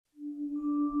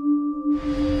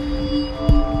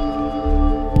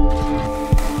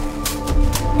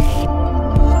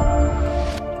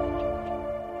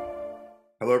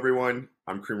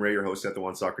I'm Kareem Ray, your host at the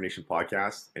One Soccer Nation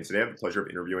podcast, and today I have the pleasure of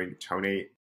interviewing Tony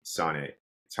Sanneh.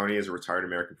 Tony is a retired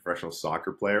American professional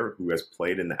soccer player who has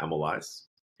played in the MLS.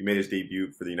 He made his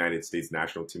debut for the United States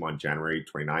national team on January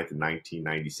 29th in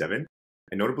 1997,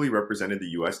 and notably represented the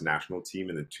U.S. national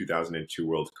team in the 2002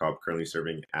 World Cup, currently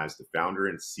serving as the founder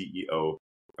and CEO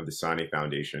of the Sanneh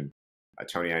Foundation.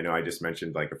 Tony, I know I just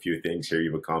mentioned like a few things here.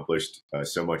 You've accomplished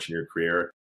so much in your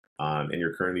career, and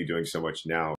you're currently doing so much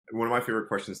now. One of my favorite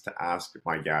questions to ask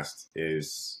my guests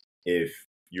is if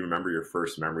you remember your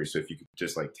first memory. So if you could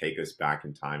just like take us back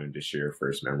in time and just share your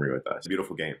first memory with us.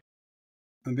 Beautiful game.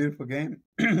 A beautiful game.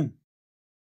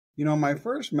 My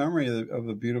first memory of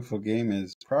a beautiful game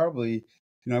is probably,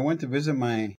 I went to visit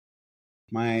my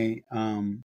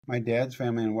dad's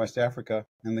family in West Africa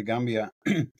in the Gambia,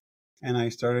 and I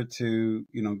started to,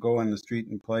 go on the street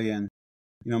and play. And,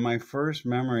 my first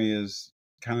memory is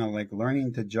kind of like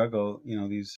learning to juggle,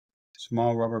 these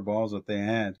small rubber balls that they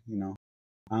had,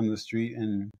 on the street,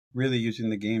 and really using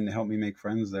the game to help me make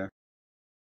friends there.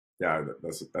 Yeah,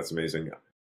 that's amazing.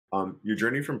 Your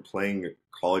journey from playing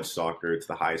college soccer to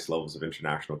the highest levels of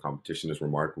international competition is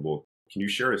remarkable. Can you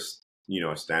share a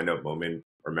standout moment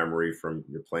or memory from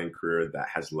your playing career that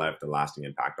has left a lasting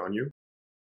impact on you?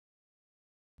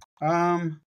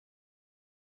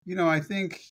 I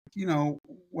think,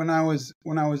 when I was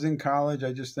in college,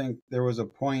 I just think there was a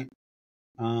point,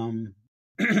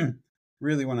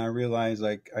 really when I realized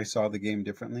like I saw the game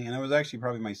differently. And it was actually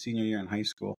probably my senior year in high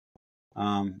school.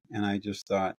 And I just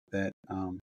thought that,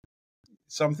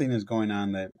 something is going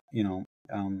on that,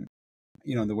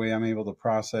 the way I'm able to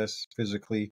process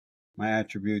physically my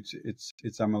attributes,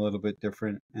 I'm a little bit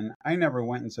different. And I never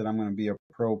went and said I'm going to be a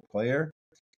pro player.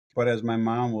 But as my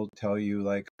mom will tell you,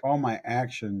 like all my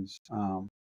actions,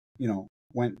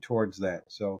 went towards that.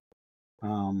 So,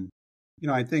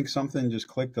 I think something just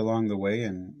clicked along the way,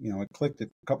 and, it clicked a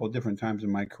couple of different times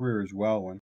in my career as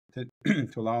well, to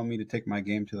allow me to take my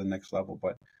game to the next level.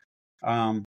 But,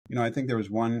 I think there was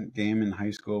one game in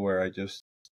high school where I just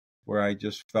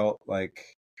felt like,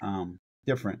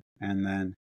 different. And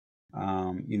then,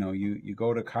 you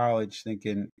go to college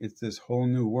thinking it's this whole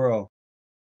new world.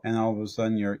 And all of a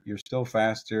sudden you're still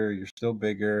faster, you're still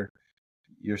bigger,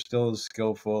 you're still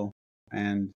skillful,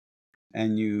 and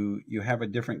you have a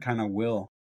different kind of will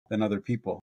than other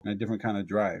people, and a different kind of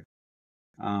drive.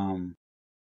 And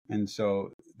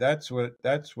so that's what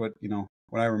what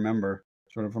I remember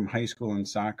sort of from high school and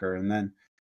soccer. And then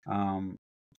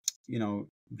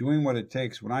doing what it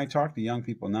takes. When I talk to young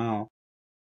people now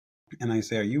and I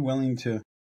say, are you willing to,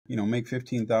 make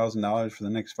 $15,000 for the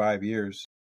next 5 years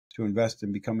to invest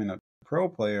in becoming a pro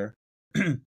player?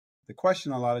 The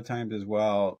question a lot of times is,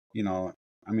 well,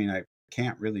 I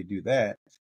can't really do that.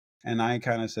 And I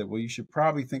kind of said, well, you should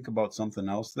probably think about something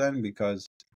else then, because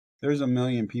there's a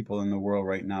million people in the world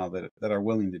right now that are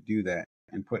willing to do that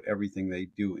and put everything they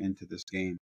do into this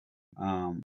game.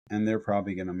 And they're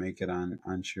probably going to make it on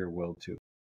sheer will too.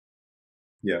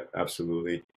 Yeah,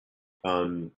 absolutely.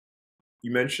 You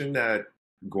mentioned that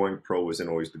going pro wasn't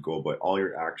always the goal, but all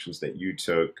your actions that you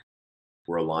took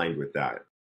were aligned with that.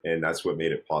 And that's what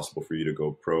made it possible for you to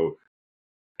go pro.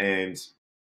 And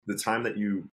the time that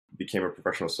you became a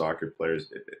professional soccer player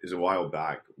is a while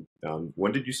back.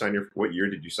 What year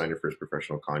did you sign your first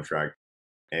professional contract?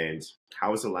 And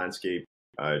how is the landscape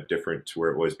different to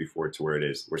where it was before to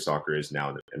where soccer is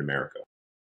now in America?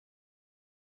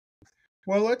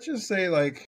 Well, let's just say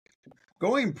like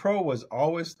going pro was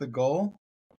always the goal.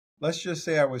 Let's just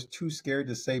say I was too scared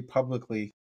to say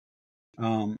publicly,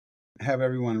 have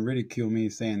everyone ridicule me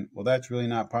saying, well, that's really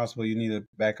not possible. You need a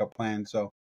backup plan.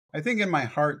 So I think in my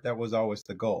heart, that was always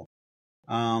the goal.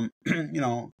 I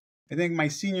think my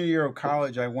senior year of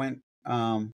college, I went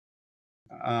in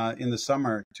the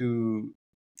summer to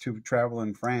travel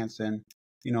in France, and,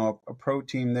 a pro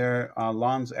team there,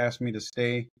 Lons asked me to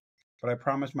stay, but I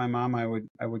promised my mom I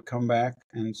would come back.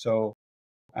 And so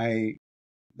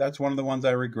that's one of the ones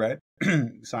I regret,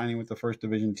 signing with the first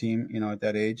division team, at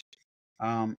that age.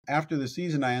 After the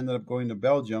season, I ended up going to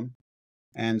Belgium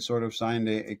and sort of signed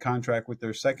a contract with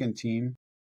their second team,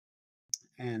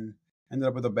 and ended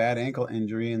up with a bad ankle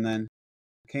injury, and then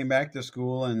came back to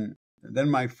school. And then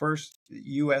my first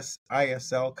US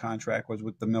ISL contract was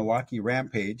with the Milwaukee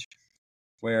Rampage,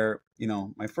 where,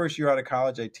 my first year out of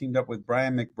college, I teamed up with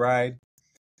Brian McBride,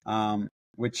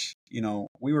 which,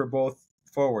 we were both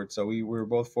forwards. So we were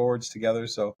both forwards together.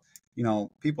 So,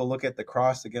 people look at the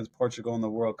cross against Portugal in the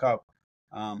World Cup.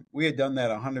 We had done that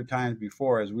 100 times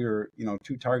before, as we were,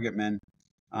 two target men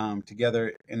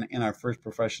together in our first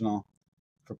professional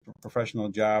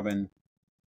job. And,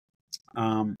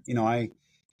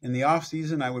 in the off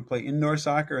season, I would play indoor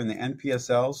soccer in the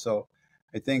NPSL. So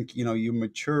I think, you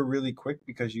mature really quick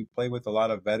because you play with a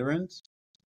lot of veterans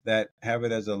that have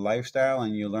it as a lifestyle,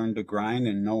 and you learn to grind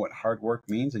and know what hard work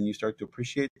means, and you start to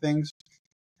appreciate things.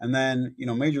 And then,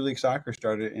 Major League Soccer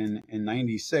started in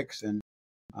 96, and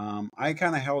I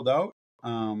kind of held out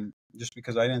just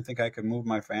because I didn't think I could move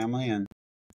my family, and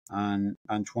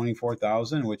on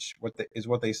 24,000, which is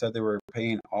what they said they were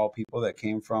paying all people that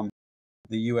came from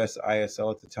the US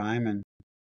ISL at the time. And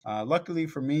luckily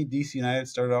for me, DC United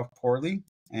started off poorly,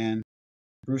 and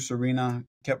Bruce Arena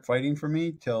kept fighting for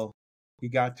me till he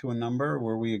got to a number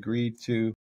where we agreed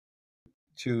to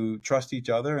trust each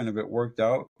other, and if it worked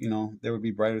out, there would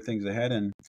be brighter things ahead,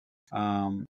 and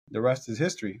the rest is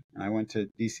history. And I went to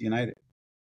DC United.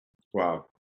 Wow.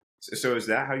 So is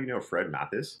that how you know Fred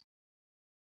Mathis?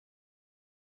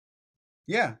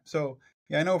 Yeah. So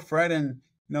yeah, I know Fred, and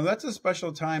that's a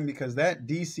special time because that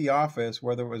DC office,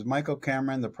 whether it was Michael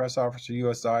Cameron, the press officer,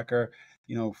 U.S. Soccer,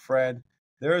 Fred,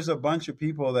 there's a bunch of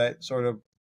people that sort of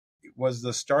was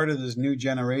the start of this new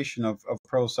generation of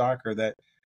pro soccer that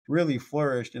really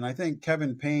flourished. And I think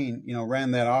Kevin Payne,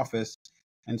 ran that office.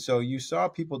 And so you saw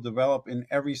people develop in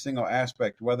every single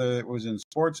aspect, whether it was in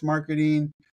sports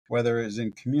marketing, whether it was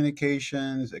in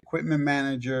communications, equipment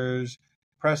managers,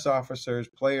 press officers,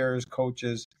 players,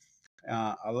 coaches.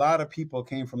 A lot of people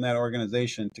came from that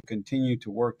organization to continue to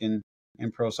work in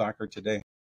pro soccer today.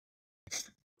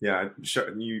 Yeah,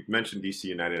 you mentioned DC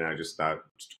United, and I just thought,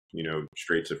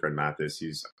 straight to Fred Mathis.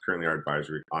 He's currently on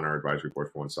our advisory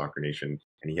board for One Soccer Nation,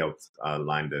 and he helped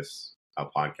line this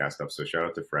podcast up. So shout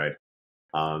out to Fred.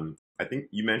 I think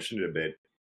you mentioned it a bit.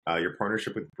 Your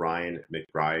partnership with Brian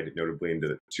McBride, notably in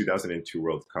the 2002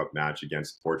 World Cup match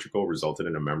against Portugal, resulted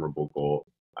in a memorable goal.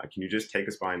 Can you just take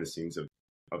us behind the scenes of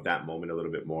that moment a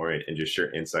little bit more, and just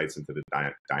share insights into the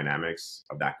dynamics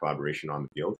of that collaboration on the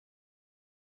field?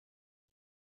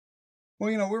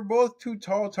 Well, we're both two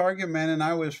tall target men, and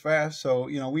I was fast. So,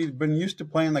 we've been used to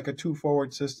playing like a two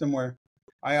forward system where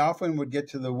I often would get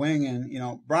to the wing.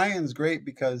 And, Brian's great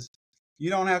because you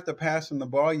don't have to pass him the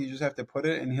ball. You just have to put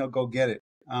it and he'll go get it.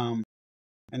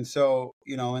 And so,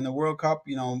 in the World Cup,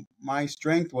 my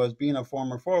strength was being a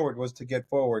former forward was to get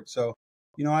forward. So,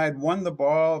 I had won the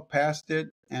ball, passed it,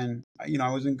 and,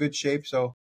 I was in good shape.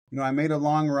 So, I made a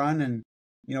long run and,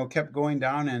 kept going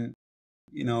down, and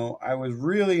I was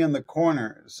really in the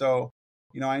corner. So,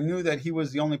 I knew that he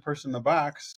was the only person in the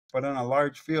box, but on a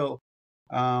large field,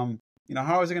 how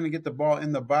was I going to get the ball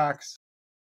in the box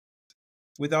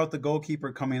without the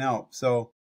goalkeeper coming out?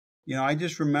 So, I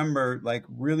just remember like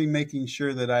really making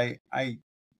sure that I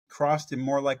crossed it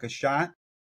more like a shot,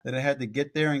 that I had to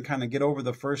get there and kind of get over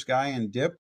the first guy and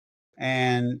dip.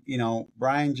 And,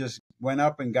 Brian just went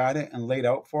up and got it and laid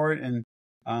out for it. And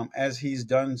as he's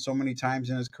done so many times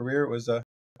in his career, it was a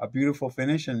beautiful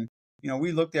finish. And,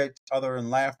 we looked at each other and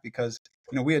laughed because,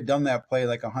 we had done that play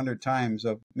like 100 times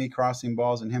of me crossing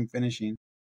balls and him finishing.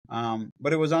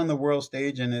 But it was on the world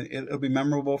stage, and it'll be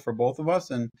memorable for both of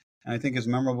us. And I think it's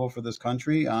memorable for this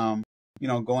country,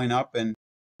 going up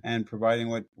and providing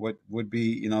what would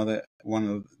be, one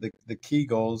of the key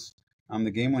goals,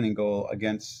 the game-winning goal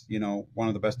against, one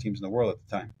of the best teams in the world at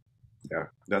the time. Yeah,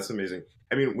 that's amazing.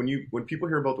 I mean, when people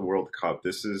hear about the World Cup,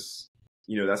 this is,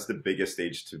 that's the biggest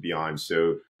stage to be on.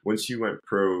 So once you went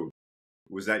pro,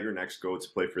 was that your next goal to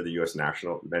play for the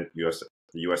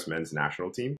the U.S. men's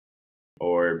national team?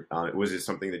 Or was it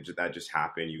something that just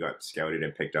happened? You got scouted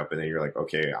and picked up, and then you're like,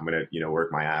 okay, I'm gonna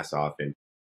work my ass off and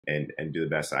do the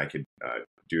best I could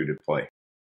do to play.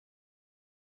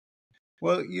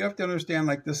 Well, you have to understand,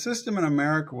 like the system in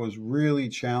America was really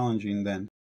challenging then.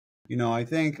 I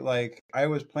think like I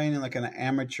was playing in like an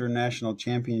amateur national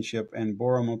championship, and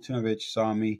Bora Milutinovic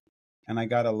saw me, and I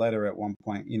got a letter at one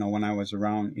point. When I was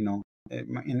around,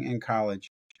 in college.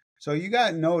 So you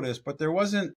got noticed, but there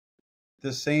wasn't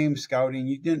the same scouting.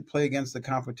 You didn't play against the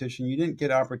competition. You didn't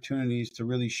get opportunities to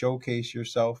really showcase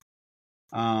yourself.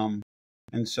 And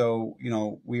so,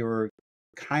 we were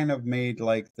kind of made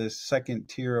like the second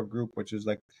tier of group, which is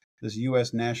like this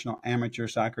U.S. national amateur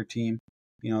soccer team,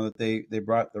 that they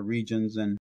brought the regions,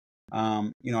 and,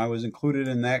 I was included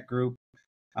in that group.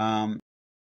 And,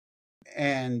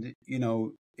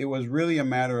 it was really a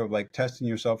matter of like testing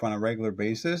yourself on a regular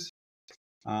basis.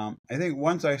 I think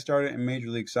once I started in Major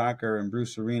League Soccer, and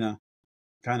Bruce Arena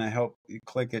kind of helped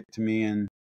click it to me, and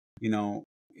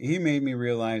he made me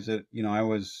realize that I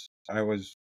was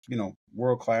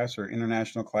world class or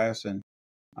international class, and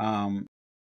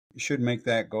should make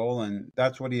that goal, and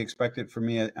that's what he expected for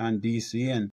me on DC.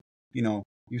 And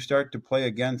you start to play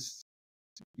against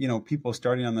people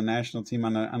starting on the national team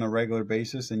on a regular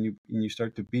basis, and you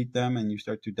start to beat them and you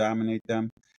start to dominate them,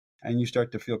 and you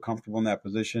start to feel comfortable in that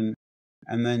position,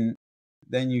 and then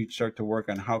you start to work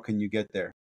on how can you get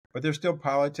there. But there's still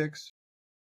politics.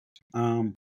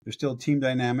 There's still team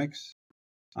dynamics.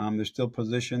 There's still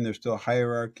position. There's still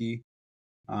hierarchy.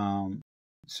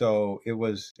 So it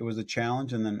was a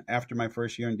challenge. And then after my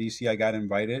first year in DC, I got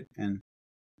invited, and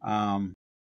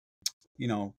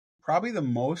probably the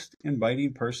most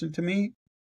inviting person to me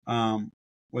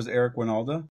was Eric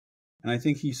Winalda, and I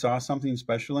think he saw something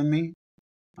special in me.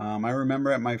 I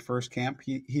remember at my first camp,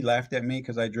 he laughed at me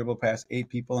because I dribbled past 8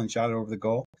 people and shot it over the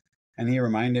goal, and he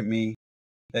reminded me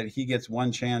that he gets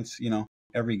one chance,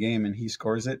 every game, and he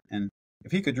scores it. And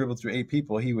if he could dribble through 8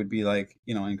 people, he would be like,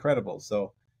 incredible.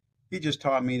 So he just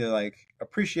taught me to like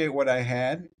appreciate what I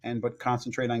had but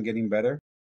concentrate on getting better.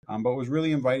 But it was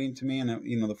really inviting to me. And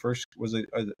the first was a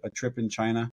trip in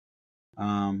China,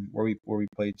 where we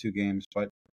played 2 games. But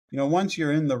once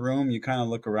you're in the room, you kind of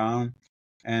look around,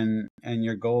 and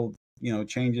your goal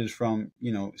changes from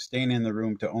staying in the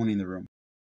room to owning the room.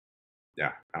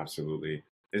 Yeah, absolutely.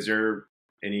 Is there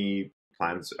any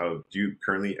plans of, do you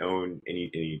currently own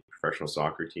any professional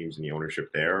soccer teams, any ownership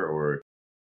there, or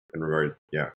in regard,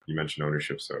 yeah, you mentioned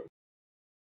ownership, so.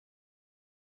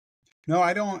 No,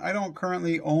 I don't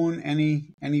currently own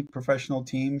any professional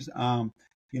teams.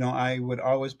 I would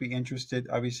always be interested.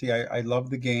 Obviously, I love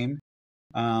the game.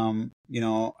 I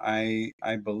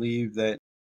believe that,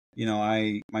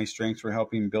 my strengths were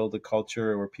helping build a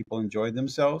culture where people enjoyed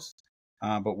themselves.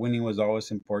 But winning was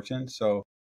always important. So,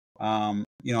 I'm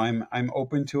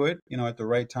open to it, at the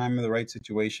right time or the right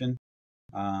situation.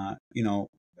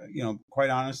 Quite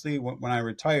honestly, when I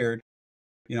retired,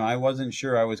 I wasn't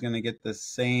sure I was going to get the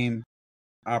same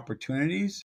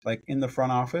opportunities like in the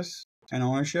front office and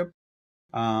ownership.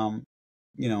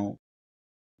 You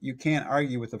can't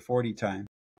argue with the 40 time,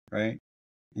 right?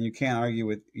 And you can't argue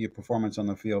with your performance on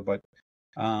the field. But,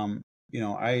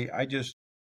 I just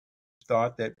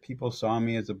thought that people saw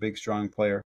me as a big, strong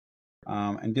player,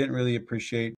 and didn't really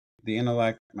appreciate the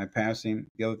intellect, my passing,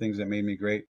 the other things that made me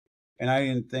great. And I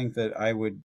didn't think that I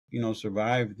would,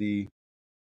 survive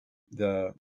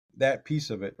that piece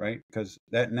of it, right? Because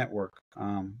that network,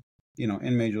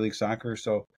 in Major League Soccer.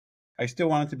 So I still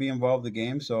wanted to be involved in the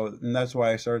game. So, and that's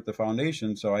why I started the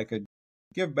foundation, so I could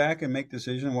give back and make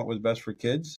decisions what was best for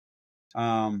kids,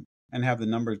 and have the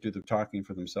numbers do the talking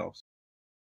for themselves.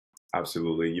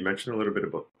 Absolutely. You mentioned a little bit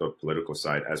about the political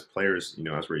side. As players,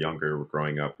 as we're younger, we're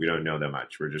growing up, we don't know that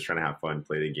much. We're just trying to have fun,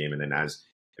 play the game. And then as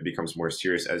it becomes more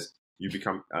serious, as you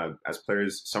become, as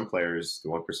players, some players, the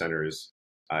 1%ers,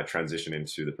 transition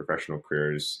into the professional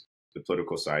careers, the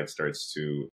political side starts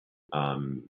to,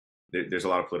 there's a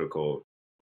lot of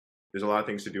there's a lot of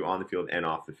things to do on the field and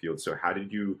off the field. So how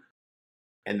did you,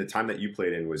 and the time that you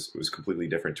played in was completely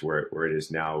different to where it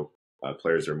is now.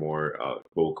 Players are more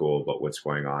vocal about what's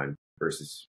going on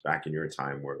versus back in your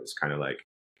time where it's kind of like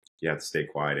you have to stay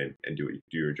quiet and do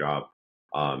your job.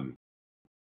 How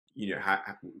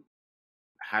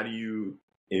do you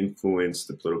influence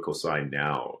the political side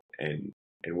now, and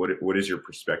what is your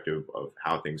perspective of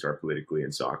how things are politically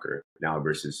in soccer now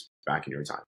versus back in your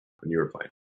time when you were playing?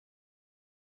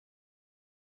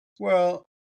 Well,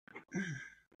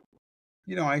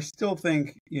 I still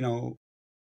think,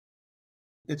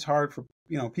 it's hard for,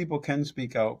 people can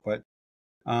speak out, but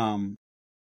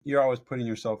you're always putting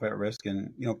yourself at risk.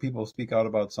 And, people speak out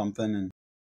about something,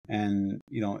 and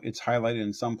it's highlighted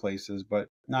in some places, but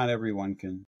not everyone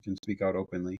can speak out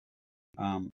openly.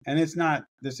 And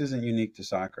this isn't unique to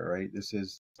soccer, right? This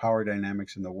is power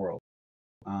dynamics in the world.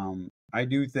 I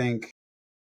do think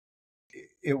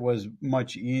it was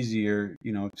much easier,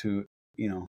 to,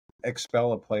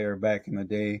 expel a player back in the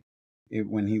day,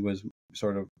 when he was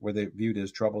sort of where they viewed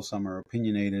as troublesome or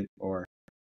opinionated or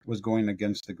was going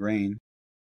against the grain.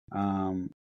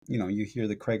 You hear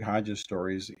the Craig Hodges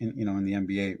stories in the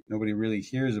NBA. Nobody really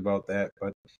hears about that,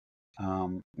 but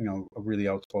a really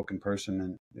outspoken person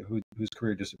and whose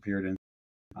career disappeared. And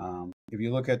if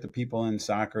you look at the people in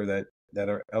soccer that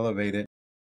are elevated,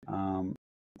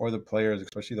 or the players,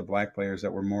 especially the black players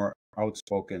that were more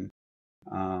outspoken,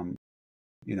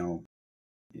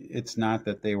 it's not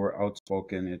that they were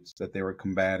outspoken, it's that they were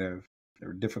combative, they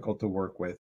were difficult to work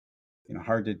with,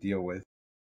 hard to deal with.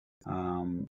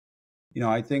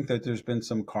 I think that there's been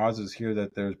some causes here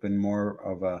that there's been more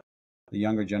of the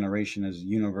younger generation is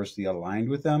universally aligned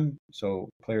with them. So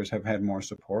players have had more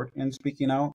support in speaking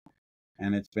out,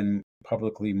 and it's been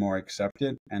publicly more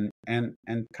accepted and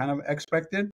kind of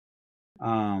expected.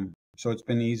 So it's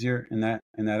been easier in that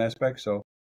aspect. So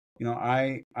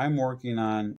I'm working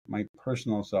on my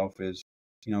personal self is,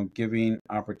 giving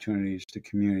opportunities to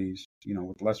communities,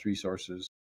 with less resources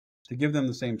to give them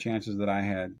the same chances that I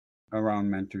had around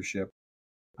mentorship,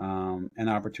 and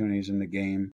opportunities in the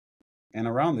game and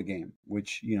around the game,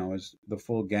 which, is the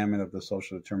full gamut of the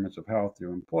social determinants of health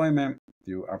through employment,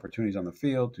 through opportunities on the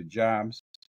field, to jobs,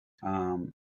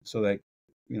 so that,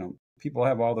 people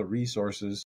have all the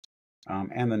resources,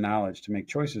 and the knowledge to make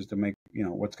choices to make,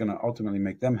 what's going to ultimately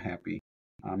make them happy,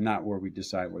 not where we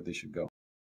decide where they should go.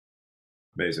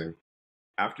 Amazing.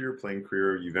 After your playing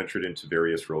career, you ventured into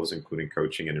various roles, including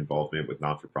coaching and involvement with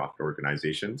non-for-profit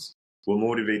organizations. What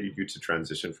motivated you to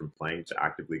transition from playing to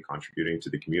actively contributing to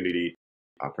the community,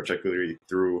 particularly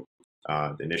through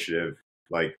the initiative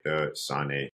like the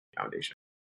Sanneh Foundation?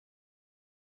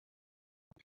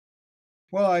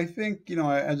 Well, I think,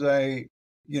 as I,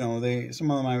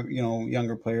 some of my,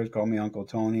 younger players call me Uncle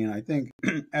Tony. And I think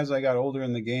as I got older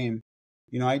in the game,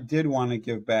 I did want to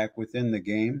give back within the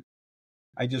game.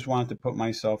 I just wanted to put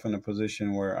myself in a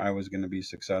position where I was going to be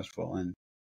successful. And,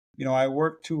 I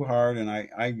worked too hard, and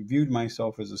I viewed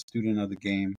myself as a student of the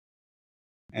game.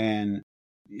 And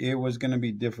it was going to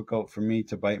be difficult for me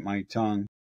to bite my tongue,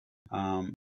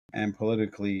 and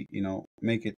politically,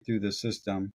 make it through the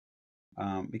system,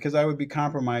 because I would be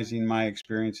compromising my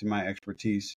experience and my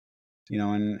expertise,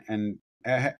 and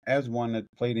as one that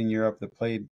played in Europe, that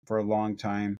played for a long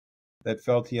time, that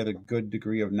felt he had a good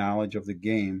degree of knowledge of the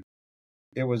game,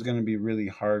 it was going to be really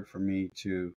hard for me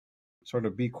to sort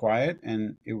of be quiet,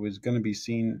 and it was going to be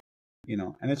seen,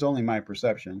 and it's only my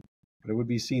perception, but it would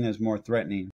be seen as more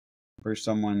threatening for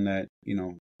someone that,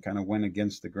 kind of went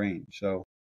against the grain. So,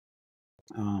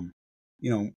 um,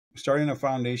 starting a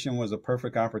foundation was a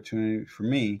perfect opportunity for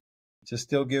me to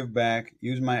still give back,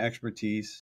 use my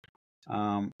expertise.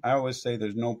 I always say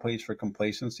there's no place for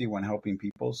complacency when helping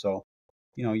people. So,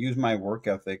 use my work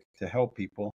ethic to help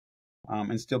people,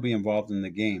 and still be involved in the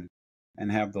game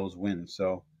and have those wins.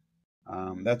 So,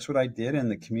 that's what I did,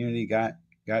 and the community got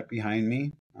behind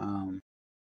me.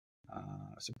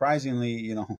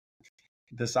 Surprisingly,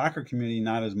 the soccer community,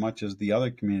 not as much as the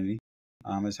other community,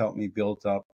 has helped me build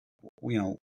up,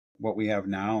 what we have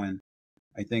now. And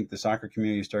I think the soccer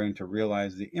community is starting to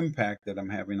realize the impact that I'm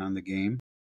having on the game.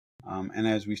 And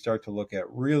as we start to look at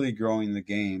really growing the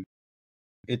game,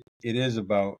 it is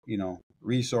about,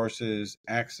 resources,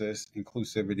 access,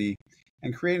 inclusivity,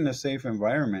 and creating a safe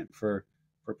environment for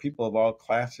people of all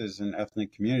classes and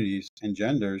ethnic communities and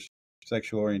genders,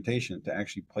 sexual orientation, to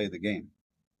actually play the game.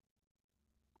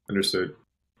 Understood.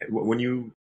 When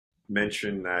you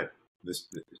mention that the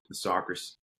soccer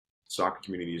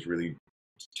community is really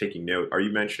taking note, are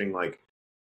you mentioning like,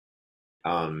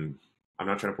 I'm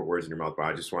not trying to put words in your mouth, but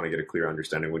I just want to get a clear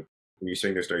understanding. When you're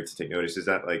saying they're starting to take notice, is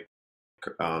that like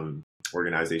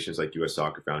organizations like U.S.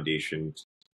 Soccer Foundation?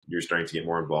 You're starting to get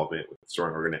more involvement with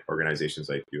certain organizations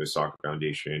like U.S. Soccer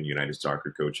Foundation, United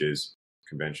Soccer Coaches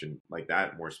Convention, like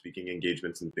that, more speaking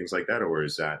engagements and things like that, or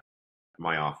is that, am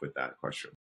I off with that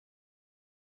question?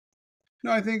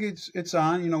 No, I think it's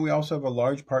on. We also have a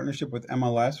large partnership with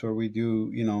MLS where we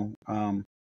do,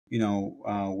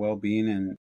 well-being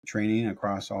and training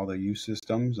across all the youth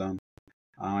systems.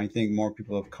 I think more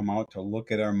people have come out to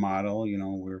look at our model.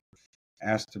 We're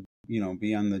asked to,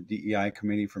 be on the DEI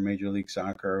committee for Major League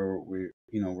Soccer.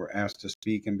 We're asked to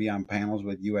speak and be on panels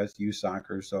with U.S. Youth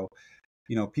Soccer. So,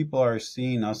 people are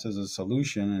seeing us as a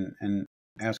solution, and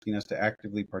asking us to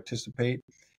actively participate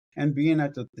and being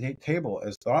at the table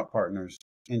as thought partners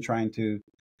in trying to,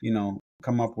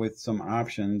 come up with some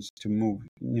options to move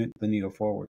the needle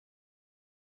forward.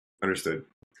 Understood.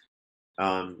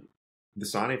 The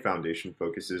Sanneh Foundation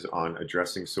focuses on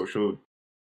addressing social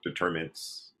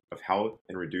determinants of health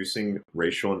and reducing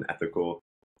racial and ethical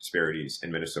disparities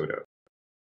in Minnesota.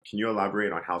 Can you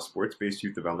elaborate on how sports-based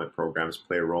youth development programs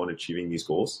play a role in achieving these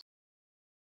goals?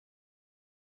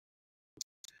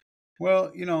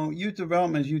 Well, youth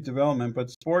development is youth development,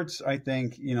 but sports, I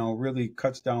think, really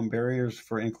cuts down barriers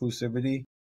for inclusivity.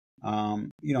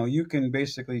 You can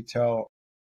basically tell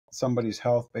somebody's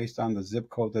health based on the zip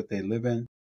code that they live in.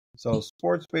 So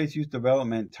sports-based youth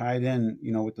development tied in,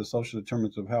 with the social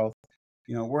determinants of health,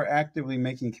 we're actively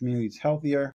making communities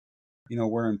healthier.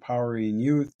 We're empowering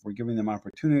youth, we're giving them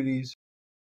opportunities,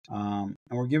 and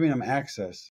we're giving them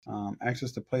access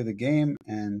to play the game,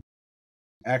 and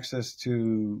access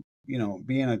to,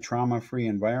 be in a trauma-free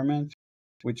environment,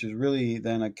 which is really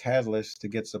then a catalyst to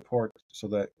get support so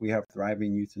that we have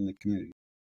thriving youth in the community.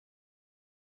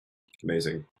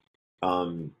 Amazing.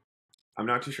 I'm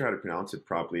not too sure how to pronounce it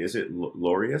properly. Is it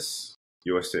Laureus?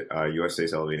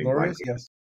 USA's Elevating Black? Glorious, yes.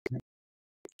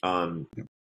 Um,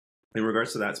 In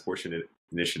regards to that sports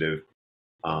initiative,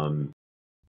 um,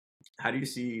 how do you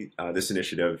see this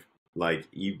initiative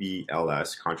like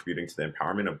EBLS contributing to the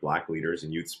empowerment of Black leaders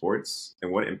in youth sports,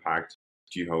 and what impact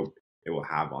do you hope it will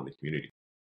have on the community?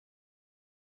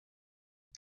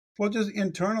 Well, just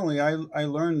internally, I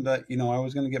learned that, I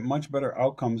was going to get much better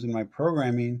outcomes in my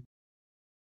programming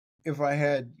if I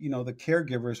had, the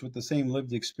caregivers with the same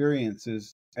lived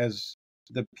experiences as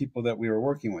the people that we were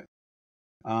working with.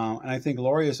 And I think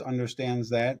Laureus understands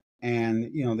that.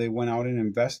 And, they went out and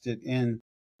invested in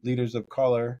leaders of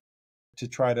color to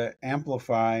try to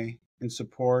amplify and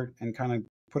support and kind of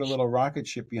put a little rocket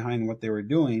ship behind what they were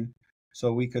doing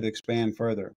so we could expand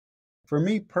further. For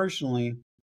me personally,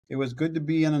 it was good to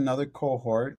be in another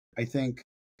cohort. I think,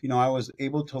 I was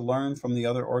able to learn from the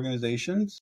other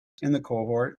organizations in the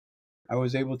cohort. I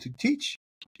was able to teach,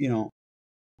 you know,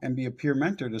 and be a peer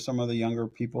mentor to some of the younger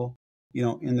people,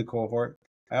 in the cohort.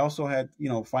 I also had,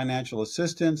 financial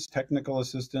assistance, technical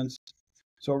assistance.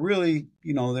 So really,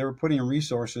 they were putting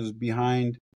resources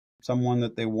behind someone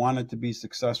that they wanted to be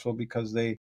successful because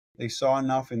they saw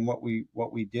enough in what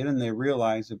we did, and they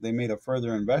realized if they made a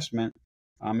further investment,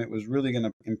 it was really going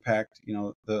to impact,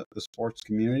 the sports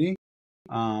community,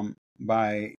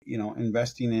 by,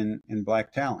 investing in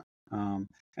Black talent,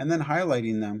 and then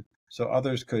highlighting them so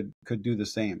others could do the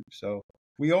same. So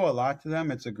we owe a lot to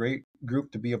them. It's a great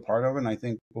group to be a part of, and I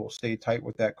think we'll stay tight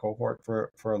with that cohort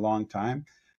for a long time.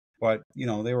 But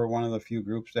they were one of the few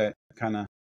groups that kind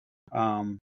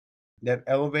of, that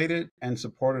elevated and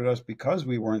supported us because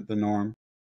we weren't the norm,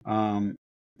 um,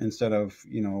 instead of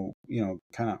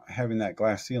kind of having that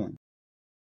glass ceiling.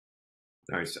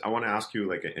 Nice. I want to ask you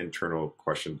like an internal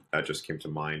question that just came to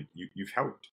mind. You've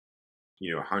helped,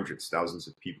 hundreds, thousands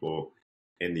of people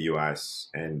in the U.S.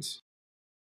 and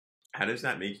how does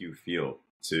that make you feel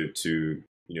to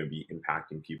be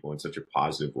impacting people in such a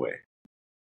positive way?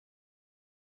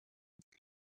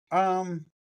 Um,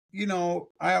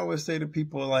 I always say to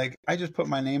people, like, I just put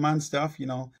my name on stuff.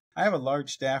 I have a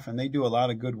large staff and they do a lot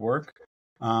of good work.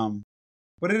 Um,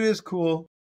 but it is cool.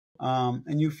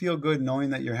 And you feel good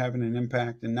knowing that you're having an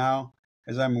impact. And now,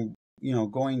 as I'm,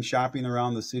 going shopping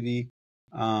around the city,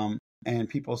 and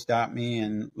people stop me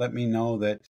and let me know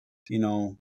that,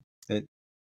 that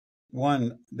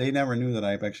one, they never knew that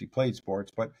I've actually played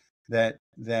sports, but that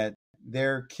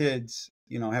their kids,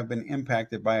 have been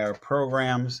impacted by our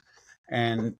programs,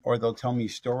 and or they'll tell me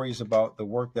stories about the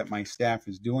work that my staff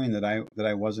is doing that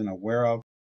I wasn't aware of.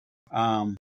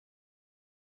 Um,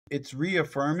 it's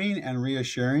reaffirming and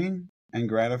reassuring and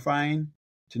gratifying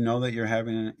to know that you're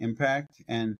having an impact.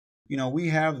 And we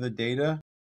have the data,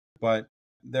 but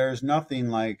there's nothing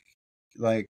like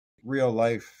real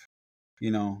life,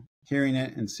 hearing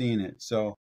it and seeing it.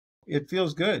 So it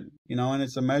feels good, and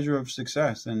it's a measure of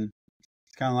success. And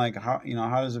it's kind of like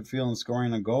how does it feel in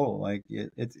scoring a goal? Like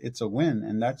it's a win,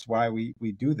 and that's why we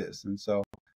do this. And so,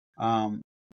 um,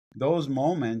 those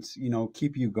moments,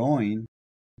 keep you going,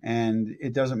 and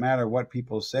it doesn't matter what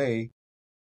people say.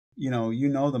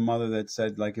 The mother that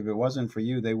said, like, if it wasn't for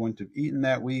you, they wouldn't have eaten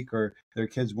that week, or their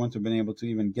kids wouldn't have been able to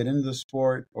even get into the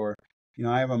sport. Or,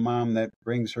 I have a mom that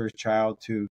brings her child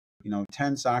to,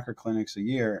 10 soccer clinics a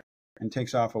year and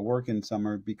takes off of work in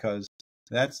summer because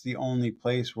that's the only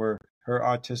place where her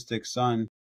autistic son,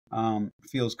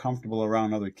 feels comfortable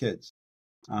around other kids.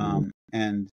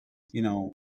 And, you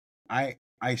know, I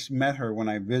met her when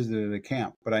I visited a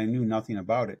camp, but I knew nothing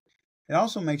about it. It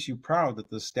also makes you proud that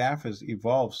the staff has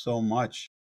evolved so much,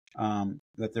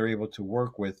 that they're able to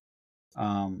work with,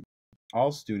 um,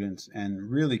 all students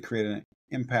and really create an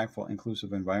impactful,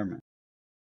 inclusive environment.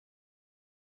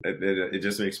 It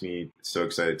just makes me so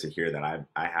excited to hear that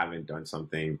I haven't done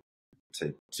something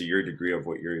to your degree of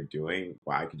what you're doing.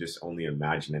 Well, I could just only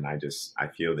imagine, and I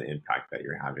feel the impact that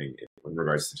you're having in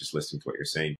regards to just listening to what you're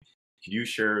saying. Could you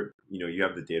share, you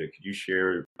have the data, could you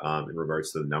share, in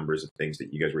regards to the numbers of things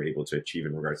that you guys were able to achieve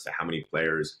in regards to how many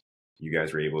players you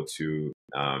guys were able to,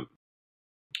 um,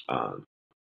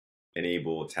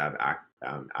 enable to have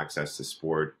access to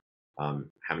sport, how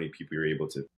many people you're able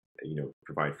to,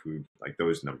 provide food, like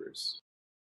those numbers?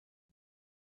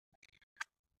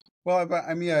 Well,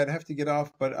 I mean, I'd have to get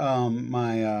off, but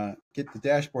my get the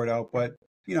dashboard out. But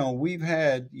we've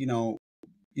had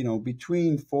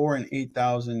between 4 and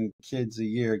 8,000 kids a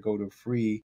year go to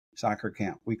free soccer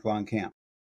camp, week long camp.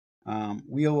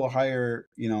 We will hire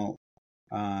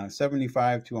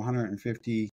 75 to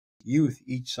 150 youth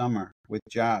each summer with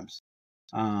jobs,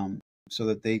 so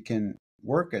that they can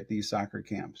work at these soccer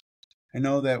camps. I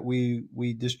know that we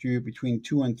distribute between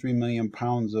 2 and 3 million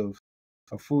pounds of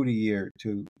food a year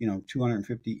to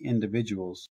 250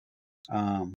 individuals,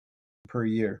 per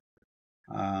year.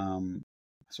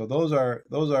 So those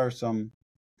are some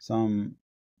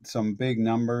big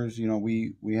numbers. You know,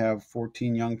 we have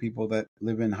 14 young people that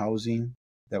live in housing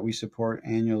that we support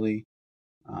annually.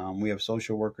 We have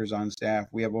social workers on staff.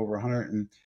 We have over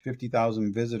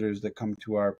 150,000 visitors that come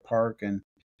to our park, and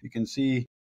you can see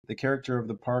the character of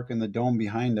the park and the dome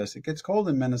behind us. It gets cold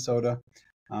in Minnesota,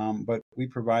 but we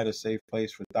provide a safe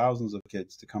place for thousands of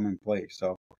kids to come and play.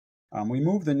 So we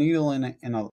move the needle in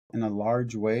a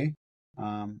large way,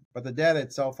 but the data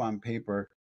itself on paper,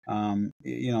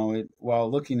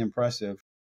 while looking impressive,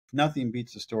 nothing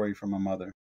beats the story from a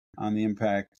mother on the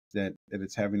impact that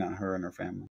it's having on her and her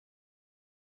family.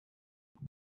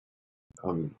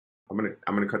 I'm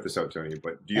gonna cut this out, Tony.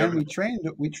 But do you And have?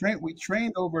 we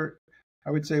trained over,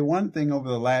 I would say one thing over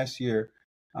the last year,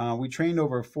 we trained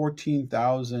over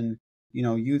 14,000,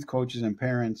 youth coaches and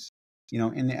parents,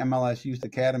 in the MLS youth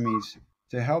academies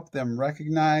to help them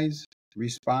recognize,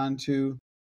 respond to,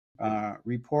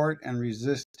 report, and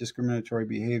resist discriminatory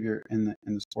behavior in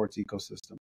the sports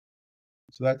ecosystem.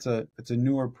 So it's a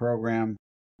newer program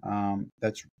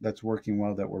that's working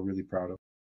well, that we're really proud of.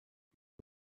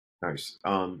 Nice.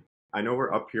 I know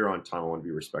we're up here on time. I want to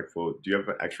be respectful. Do you have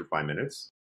an extra 5 minutes?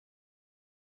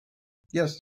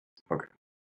 Yes. Okay.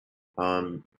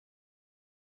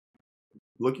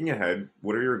 Looking ahead,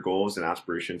 what are your goals and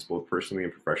aspirations, both personally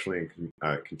and professionally,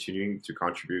 and continuing to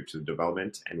contribute to the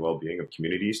development and well-being of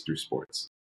communities through sports?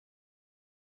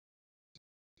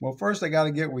 Well, first I got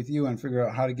to get with you and figure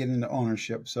out how to get into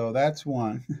ownership. So that's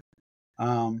one.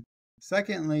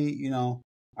 Secondly,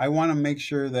 I want to make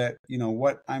sure that,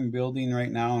 what I'm building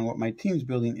right now and what my team's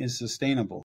building is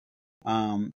sustainable,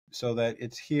 so that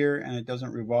it's here and it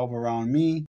doesn't revolve around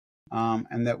me,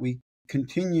 and that we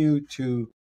continue to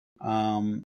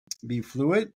be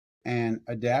fluid and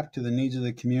adapt to the needs of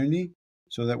the community,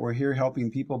 so that we're here helping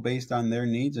people based on their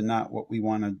needs and not what we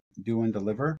want to do and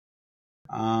deliver.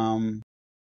 And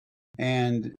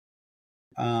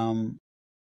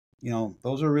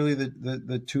those are really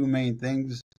the two main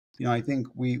things. I think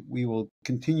we will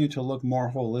continue to look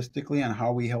more holistically on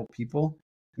how we help people,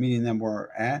 meeting them where we're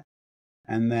at.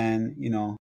 And then,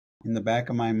 in the back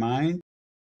of my mind,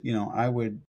 I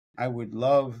would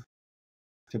love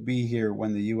to be here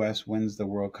when the U.S. wins the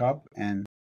World Cup and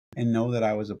know that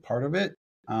I was a part of it,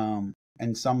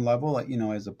 in some level,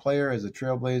 as a player, as a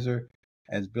trailblazer,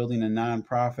 as building a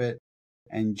nonprofit,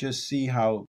 and just see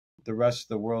how the rest of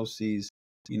the world sees,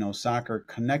 soccer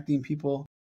connecting people,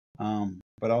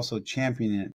 but also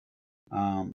championing it,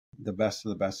 the best of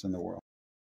the best in the world.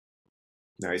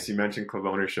 Nice. You mentioned club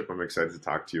ownership. I'm excited to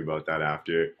talk to you about that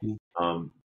after.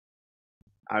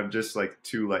 I have just like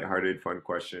two lighthearted, fun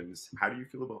questions. How do you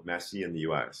feel about Messi in the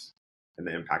U.S. and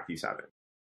the impact he's having?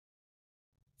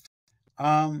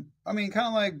 Kind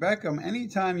of like Beckham.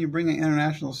 Anytime you bring an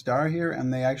international star here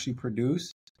and they actually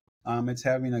produce, it's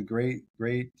having a great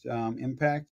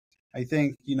impact. I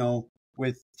think,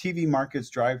 with TV markets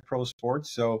drive pro sports,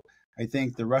 so I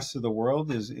think the rest of the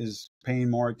world is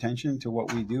paying more attention to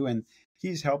what we do, and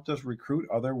he's helped us recruit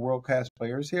other world-class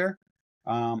players here.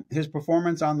 His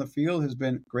performance on the field has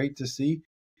been great to see.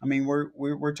 I mean,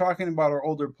 we're talking about our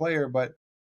older player, but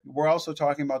we're also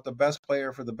talking about the best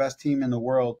player for the best team in the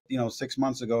world, 6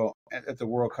 months ago at the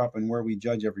World Cup, and where we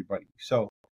judge everybody. So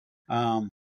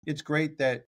it's great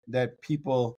that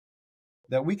people,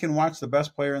 that we can watch the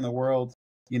best player in the world,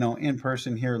 in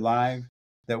person here live,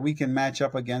 that we can match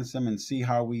up against them and see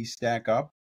how we stack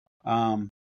up.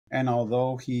 And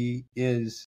although he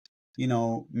is,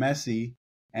 Messi,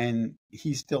 and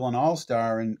he's still an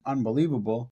all-star and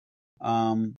unbelievable,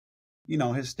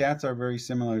 his stats are very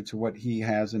similar to what he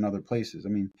has in other places. I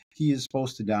mean, he is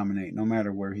supposed to dominate no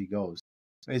matter where he goes.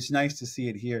 So it's nice to see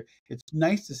it here. It's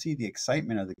nice to see the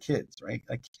excitement of the kids, right?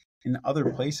 Like in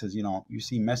other places, you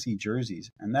see Messi jerseys,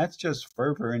 and that's just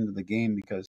fervor into the game,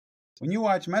 because when you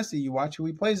watch Messi, you watch who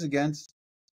he plays against,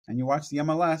 and you watch the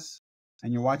MLS,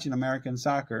 and you're watching American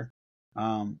soccer,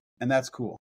 and that's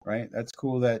cool, right? That's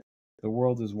cool that the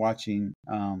world is watching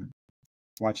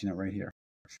it right here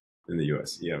in the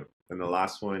U.S. Yeah. And the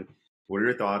last one, what are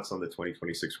your thoughts on the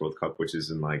 2026 World Cup, which is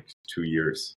in like 2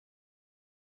 years?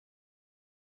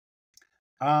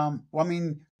 Well,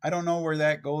 I don't know where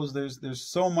that goes. There's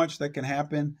so much that can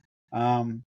happen.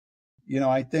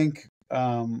 I think,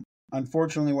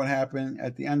 unfortunately, what happened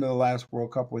at the end of the last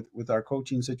World Cup with our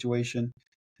coaching situation,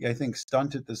 I think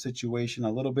stunted the situation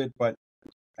a little bit. But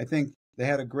I think they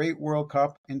had a great World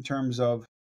Cup in terms of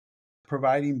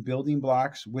providing building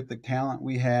blocks with the talent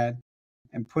we had,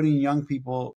 and putting young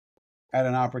people at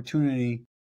an opportunity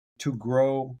to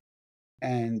grow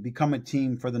and become a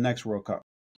team for the next World Cup.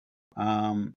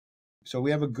 So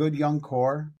we have a good young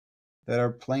core that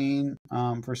are playing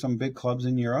for some big clubs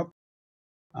in Europe.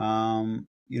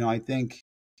 I think,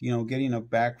 getting a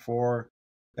back four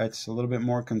that's a little bit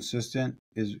more consistent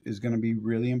is going to be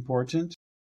really important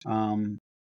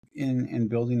in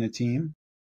building a team.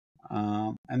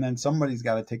 And then somebody's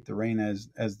got to take the reign as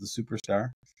the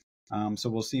superstar. So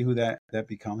we'll see who that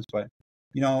becomes. But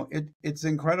it's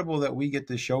incredible that we get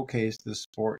to showcase this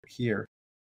sport here.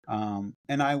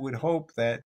 And I would hope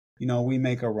that we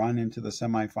make a run into the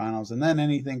semifinals, and then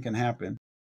anything can happen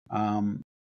on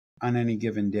any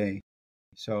given day.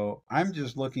 So I'm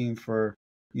just looking for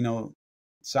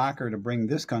soccer to bring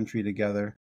this country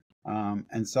together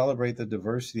and celebrate the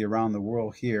diversity around the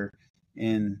world here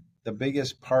in the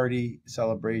biggest party,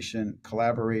 celebration,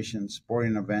 collaboration,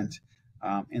 sporting event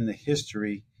in the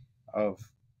history of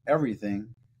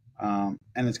everything. And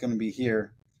it's going to be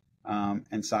here,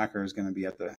 and soccer is going to be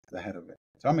at the head of it.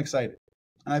 So I'm excited.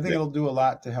 And I think it'll do a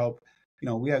lot to help.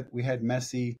 We had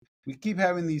Messi. We keep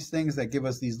having these things that give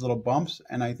us these little bumps,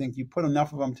 and I think you put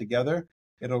enough of them together,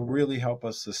 it'll really help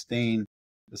us sustain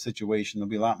the situation. There'll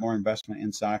be a lot more investment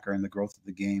in soccer and the growth of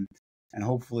the game, and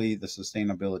hopefully the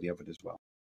sustainability of it as well.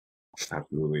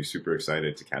 Absolutely. Super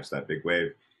excited to catch that big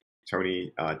wave.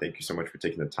 Tony, thank you so much for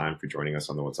taking the time for joining us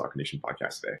on the One Soccer Nation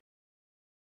podcast today.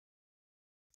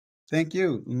 Thank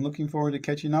you. I'm looking forward to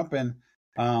catching up. And,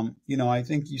 I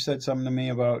think you said something to me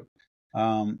about,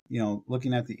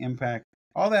 looking at the impact.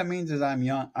 All that means is I'm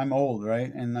young, I'm old,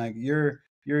 right? And like you're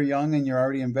young and you're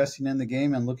already investing in the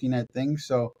game and looking at things.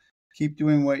 So keep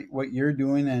doing what you're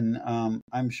doing. And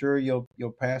I'm sure you'll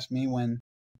pass me when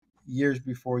years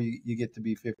before you get to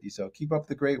be 50. So keep up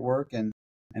the great work and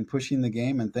pushing the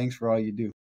game. And thanks for all you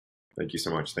do. Thank you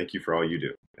so much. Thank you for all you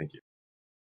do. Thank you.